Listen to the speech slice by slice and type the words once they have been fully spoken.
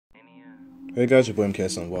Hey guys, your boy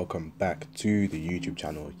MKS and welcome back to the YouTube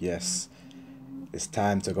channel. Yes, it's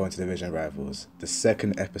time to go into Division Rivals, the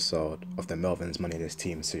second episode of the Melvin's Moneyless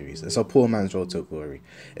team series. It's a poor man's road to glory.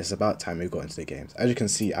 It's about time we got into the games. As you can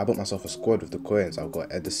see, I bought myself a squad with the coins. I've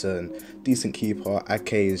got Edison, decent keeper.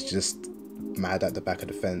 Ake is just mad at the back of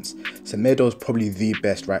the fence. Semedo is probably the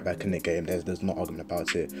best right back in the game. There's no argument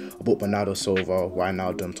about it. I bought Bernardo Silva,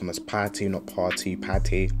 Wijnaldum, Thomas Partey, not Party,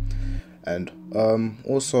 Partey. And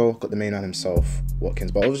also got the main man himself,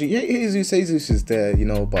 Watkins. But obviously, yeah, Jesus is there, you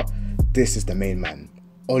know. But this is the main man,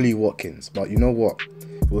 Ollie Watkins. But you know what?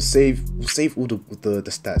 We'll save all the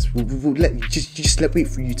stats. We'll let just wait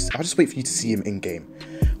for you. I'll just wait for you to see him in game.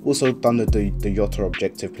 Also done the Yota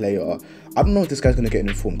objective player. I don't know if this guy's gonna get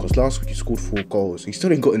in form because last week he scored 4 goals. He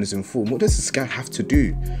still ain't gotten his in form. What does this guy have to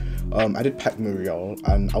do? I did pack Muriel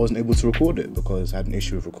and I wasn't able to record it because I had an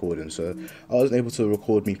issue with recording, so I wasn't able to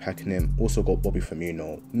record me packing him. Also got Bobby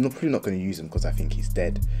Firmino. I'm probably not going to use him because I think he's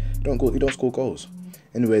dead. He don't score goals.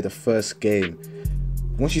 Anyway, the first game.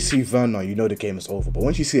 Once you see Werner, you know the game is over. But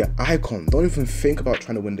once you see an icon, don't even think about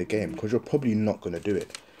trying to win the game because you're probably not going to do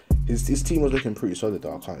it. His team was looking pretty solid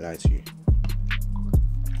though, I can't lie to you.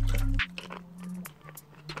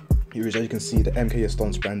 Here is, as you can see, the MK is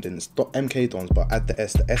Don's branding. It's not MK Don's, but add the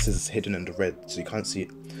S is hidden in the red, so you can't see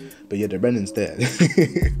it. But yeah, the branding's there.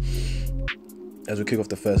 As we kick off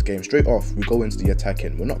the first game, straight off, we go into the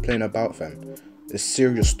attacking. We're not playing about, fam. It's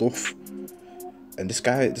serious stuff. And this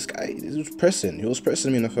guy was pressing. He was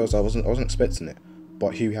pressing me in the first. I wasn't expecting it.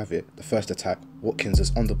 But here we have it. The first attack. Watkins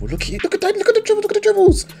is on the ball. Look at that! Look at the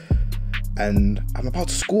dribbles! And I'm about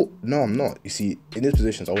to score. No, I'm not. You see, in these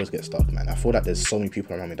positions, I always get stuck, man. I feel like there's so many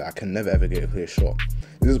people around me that I can never ever get a clear shot.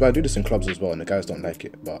 This is why I do this in clubs as well, and the guys don't like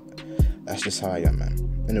it, but that's just how I am,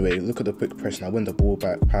 man. Anyway, look at the quick press, and I win the ball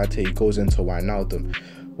back. Partey goes into Wijnaldum.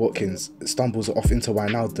 Watkins stumbles off into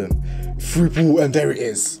Wijnaldum. Free ball, and there it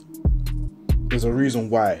is. There's a reason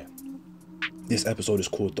why this episode is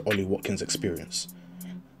called the Ollie Watkins Experience.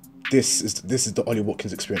 This is the Ollie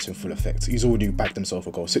Watkins experience in full effect. He's already bagged himself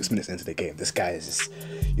a goal 6 minutes into the game. This guy is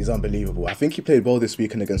he's unbelievable. I think he played well this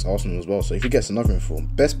weekend against Arsenal as well. So if he gets another in form,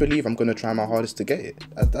 best believe I'm going to try my hardest to get it.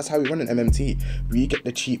 That's how we run an MMT. We get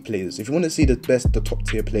the cheap players. If you want to see the top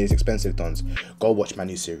tier players, expensive dons, go watch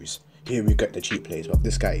Manu series. Here we get the cheap players. But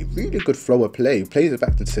this guy, really good flow of play. He plays it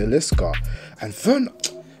back to Talisca. And Werner,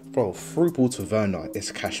 bro, through ball to Werner,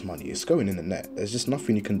 it's cash money. It's going in the net. There's just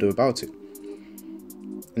nothing you can do about it.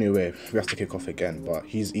 Anyway, we have to kick off again, but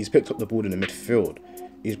he's picked up the ball in the midfield.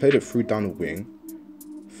 He's played it through down the wing.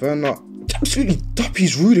 Werner absolutely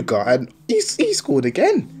duppies Rudiger, and he scored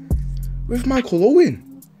again with Michael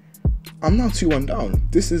Owen. I'm now 2-1 down.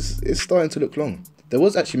 It's starting to look long. There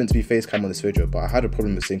was actually meant to be face cam on this video, but I had a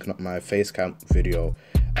problem with syncing up my face cam video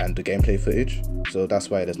and the gameplay footage, so that's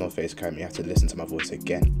why there's no face cam. You have to listen to my voice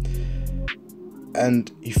again. And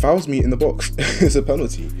he fouls me in the box. It's a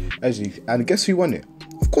penalty, actually. And guess who won it?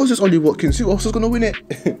 Of course, it's Ollie Watkins. Who else is gonna win it?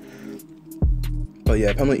 But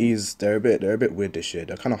yeah, penalties, they're a bit weird this year.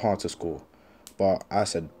 They're kind of hard to score. But I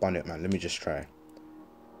said, bun it, man. Let me just try.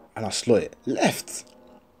 And I slot it left.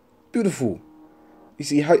 Beautiful. You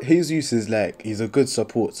see, Jesus is like, he's a good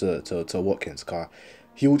support to Watkins, car.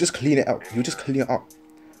 He will just clean it up. He'll just clean it up.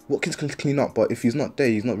 Watkins can clean up, but if he's not there,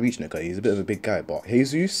 he's not reaching it, cause he's a bit of a big guy. But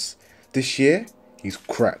Jesus, this year, he's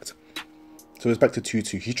cracked. So it's back to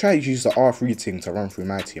 2-2. He tried to use the R3 thing to run through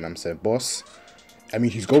my team. I'm saying, boss. I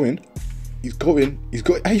mean, he's going.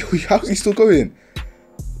 Hey, how's he still going?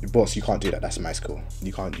 Boss, you can't do that. That's my skill.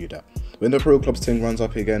 You can't do that. When the pro clubs thing runs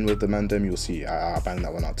up again with the Mandem, you'll see I bang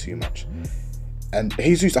that one out too much. And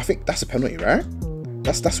Jesus, I think that's a penalty, right?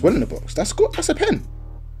 That's well in the box. That's good. That's a pen.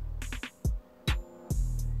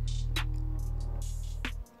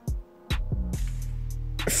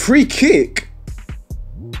 Free kick.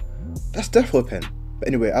 That's definitely a pen. But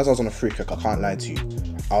anyway, as I was on a free kick, I can't lie to you,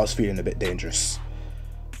 I was feeling a bit dangerous.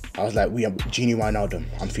 I was like, we are Genie Wijnaldum.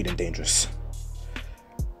 I'm feeling dangerous.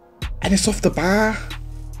 And it's off the bar.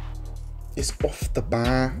 It's off the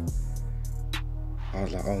bar. I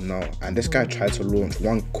was like, oh no. And this guy tried to launch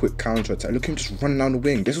one quick counter attack. Look at him just running down the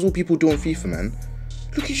wing. This is what people do on FIFA, man.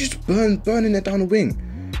 Look, he's just burning it down the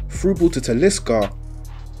wing. Through ball to Talisca.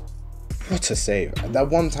 What a save. And that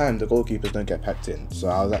one time the goalkeepers don't get packed in, so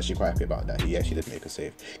I was actually quite happy about that. He actually did make a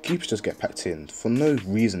save. Keepers just get packed in for no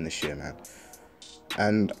reason this year, man.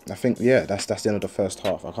 And I think, yeah, that's the end of the first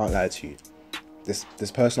half. I can't lie to you. This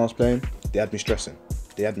person I was playing, they had me stressing.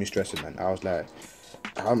 Man. I was like,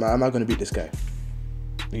 how am I going to beat this guy?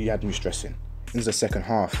 He had me stressing. This is the second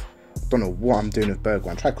half. I don't know what I'm doing with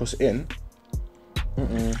Bergwijn. Try to cross it in.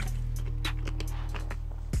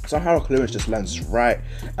 Somehow clearance just lands right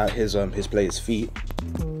at his player's feet.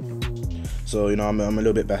 So, you know, I'm a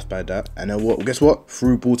little bit baffed by that. And then what? Guess what?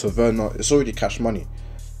 Through ball to Werner. It's already cash money.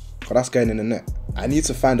 But that's getting in the net. I need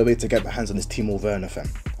to find a way to get my hands on this Timo Werner, fam.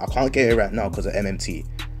 I can't get it right now because of MMT.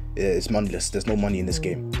 It's moneyless. There's no money in this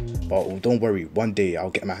game. But don't worry. One day I'll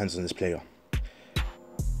get my hands on this player.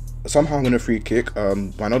 Somehow I'm going to free kick.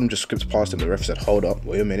 Wijnaldum just skipped past him. The ref said, hold up,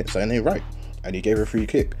 wait a minute, something ain't right. And he gave her a free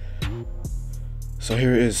kick. So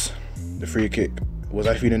here it is. The free kick. Was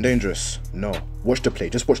I feeling dangerous? No. Watch the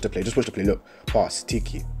play. Just watch the play. Just watch the play. Look. Pass.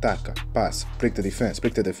 Tiki. Taka. Pass. Break the defense.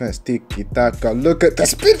 Break the defense. Tiki. Taka. Look at the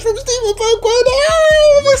speed from Steven Bergwijn.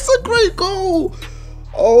 Oh, that's a great goal.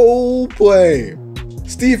 Oh, boy.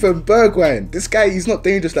 Steven Bergwijn. This guy, he's not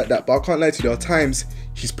dangerous like that. But I can't lie to you. There are times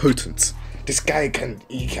he's potent. This guy can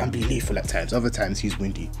be lethal at times. Other times he's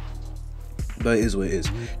windy. But it is what it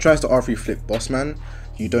is. Tries to R3 flick. Boss, man.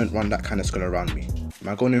 You don't run that kind of skill around me. Am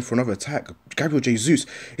I going in for another attack? Gabriel Jesus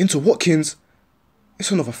into Watkins.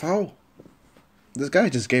 It's another foul. This guy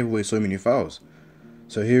just gave away so many fouls.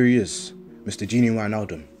 So here he is, Mr. Genie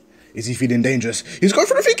Wijnaldum. Is he feeling dangerous? He's going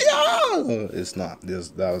for the free kick. Ah! It's not.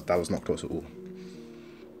 That was not close at all.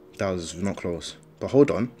 That was not close. But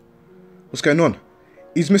hold on. What's going on?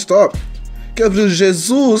 He's messed up. Gabriel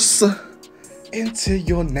Jesus into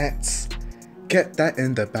your net. Get that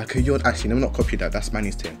in the back of your... Actually, let me not copy that. That's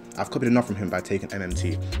Manny's team. I've copied enough from him by taking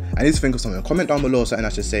MMT. I need to think of something. Comment down below something I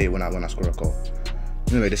should say when I score a goal.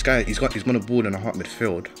 Anyway, this guy, he's got a ball in a hot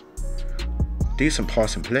midfield. Decent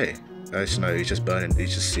passing play. No, he's just burning.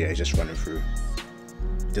 He's just running through.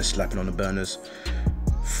 Just slapping on the burners.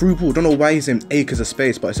 Through ball. Don't know why he's in acres of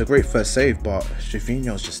space, but it's a great first save. But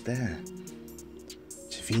Gervinho's just there.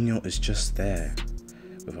 Gervinho is just there.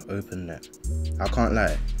 With an open net. I can't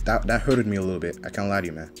lie. That hurted me a little bit. I can't lie to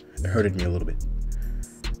you, man. It hurted me a little bit.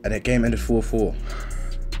 And the game ended 4-4.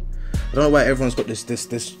 I don't know why everyone's got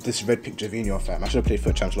this red pick Gervinho fam. I should have played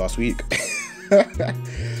FUT Champs last week.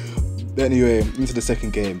 Anyway, into the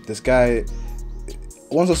second game. This guy,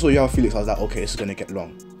 once I saw João Felix, I was like, okay, this is gonna get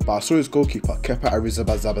long. But I saw his goalkeeper, Kepa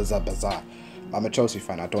Arrizabalaga. I'm a Chelsea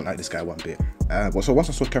fan. I don't like this guy one bit. So once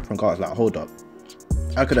I saw Kepa and goal, I was like, hold up.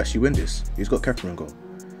 I could actually win this. He's got Kepa and goal.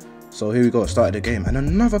 So here we go, started the game. And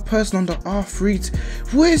another person on the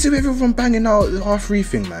R3. Where is it with everyone banging out the R3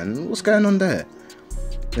 thing, man? What's going on there?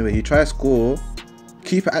 Anyway, he tries to score.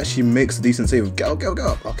 Keeper actually makes a decent save. Get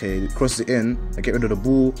up. Okay, he crosses it in. I get rid of the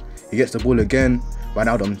ball. He gets the ball again.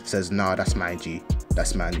 Wijnaldum says, nah, that's mine, G.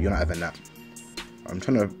 That's mine. You're not having that. I'm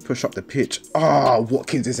trying to push up the pitch. Ah,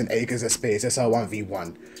 Watkins is in acres of space. It's a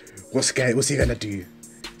 1v1. What's he gonna do?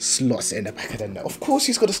 Slots it in the back of the net. Of course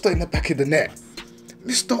he's got to slot in the back of the net.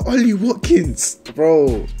 Mr. Ollie Watkins.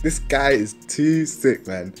 Bro, this guy is too sick,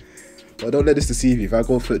 man. But don't let this deceive you. If I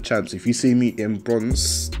go FUT Champs, if you see me in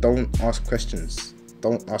bronze, don't ask questions.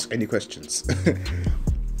 Don't ask any questions.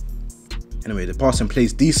 Anyway, the passing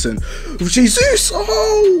plays decent. Jesus!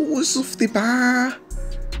 Oh, it's off the bar.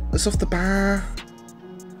 It's off the bar.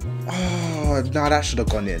 Oh, nah, that should have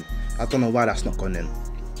gone in. I don't know why that's not gone in.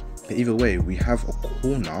 But either way, we have a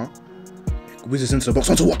corner. Whizzes into the box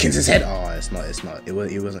onto Watkins' head. Oh, it's not.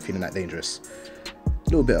 He wasn't feeling that dangerous. A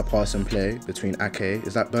little bit of passing play between Ake.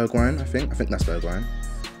 Is that Bergwijn? I think that's Bergwijn.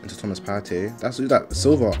 Into Thomas Partey. That's who's that?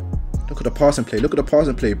 Silva. Look at the passing play. Look at the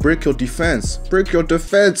passing play. Break your defense. Break your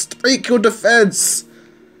defense. Break your defense.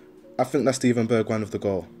 I think that's Steven Bergwijn with the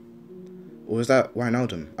goal. Or is that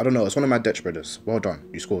Wijnaldum? I don't know. It's one of my Dutch brothers. Well done.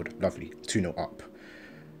 You scored. Lovely. 2-0 up.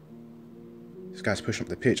 This guy's pushing up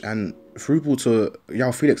the pitch and through ball to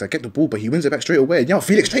João Felix. I get the ball, but he wins it back straight away. And João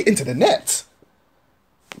Felix straight into the net.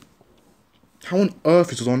 How on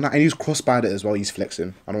earth is it on that? And he's crossbarred it as well. He's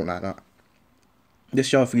flexing. I don't like that. This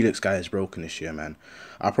João Felix guy is broken this year, man.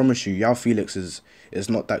 I promise you, João Felix is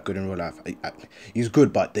not that good in real life. He's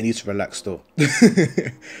good, but they need to relax still.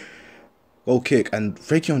 Goal kick. And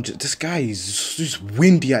Freakion, this guy is just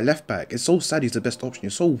windy at left back. It's so sad he's the best option.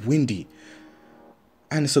 He's so windy.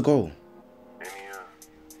 And it's a goal.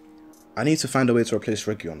 I need to find a way to replace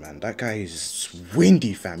Freakion, man. That guy is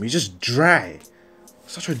windy, fam. He's just dry.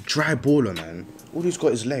 Such a dry baller, man. All he's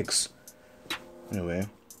got is legs. Anyway,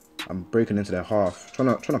 I'm breaking into their half. Trying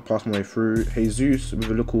to pass my way through. Jesus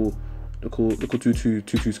with a little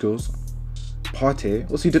 2-2 skills. Partey,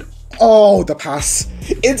 what's he did? Oh, the pass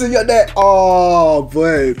into your net. Oh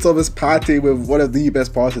boy, Thomas Partey with one of the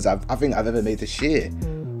best passes I think I've ever made this year.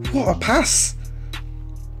 What a pass!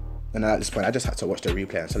 And at this point, I just had to watch the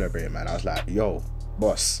replay and celebrate, man. I was like, yo,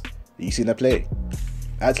 boss, you seen the play?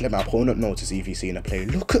 I had to let my opponent know to see if he's seen the play.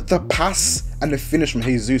 Look at the pass and the finish from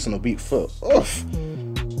Jesus on a weak foot. Oof.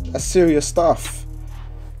 That's serious stuff.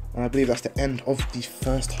 And I believe that's the end of the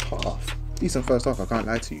first half. Decent first half, I can't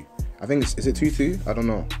lie to you. I think is it 2-2? I don't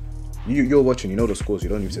know. You're watching, you know the scores, you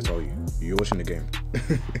don't need to tell you. You're watching the game.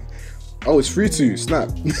 Oh, it's 3-2, snap.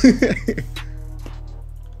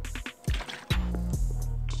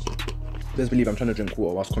 Let's believe I'm trying to drink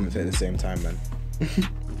water whilst commentating at the same time, man.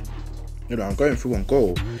 You know, I'm going through one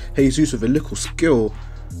goal. Jesus with a little skill.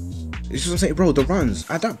 It's just what I'm saying, bro, the runs.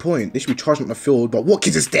 At that point, they should be charging up the field, but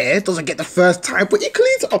Watkins is there, doesn't get the first time, but he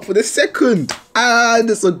cleans it up for the second. And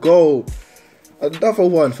it's a goal. Another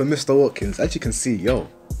one for Mr. Watkins. As you can see, yo,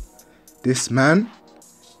 this man,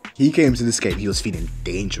 he came to this game, he was feeling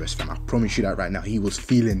dangerous, fam. I promise you that right now. He was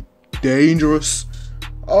feeling dangerous.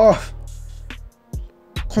 Oh,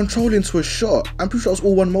 controlling to a shot. I'm pretty sure it was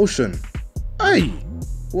all one motion. Hey,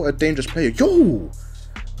 what a dangerous player. Yo,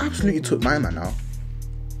 absolutely took my man out.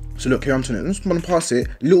 So look, here I'm turning. I'm just gonna pass it.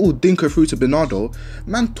 Little dinker through to Bernardo.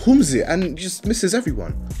 Man tums it and just misses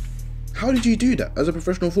everyone. How did you do that as a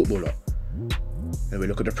professional footballer? Anyway,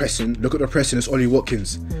 look at the pressing. Look at the pressing. It's Ollie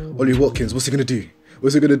Watkins. Ollie Watkins, what's he gonna do?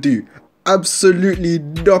 What's he gonna do? Absolutely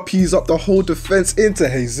nuppies up the whole defense into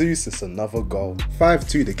Jesus. It's another goal.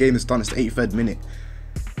 5-2. The game is done. It's the 83rd minute.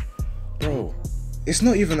 Bro, it's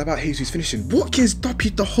not even about Jesus finishing. Watkins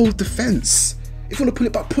duppied the whole defense. If you want to pull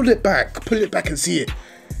it back, pull it back. Pull it back and see it.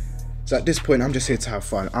 So at this point, I'm just here to have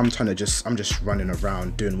fun. I'm just running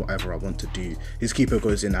around, doing whatever I want to do. His keeper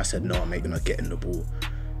goes in. I said, no, mate, you're not getting the ball.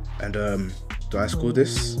 And do I score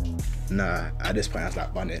this? Nah, at this point, I was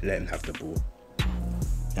like, run it, let him have the ball.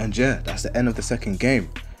 And yeah, that's the end of the second game.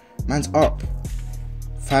 Man's up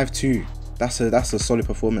 5-2. That's a solid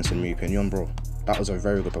performance in my opinion, bro. That was a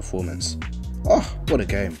very good performance. Oh, what a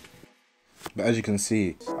game. But as you can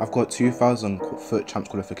see, I've got 2,000 foot champs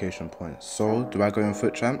qualification points. So, do I go in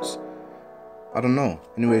foot champs? I don't know.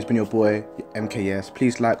 Anyway, it's been your boy, MKS.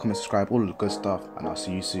 Please like, comment, subscribe, all of the good stuff. And I'll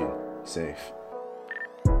see you soon. Safe.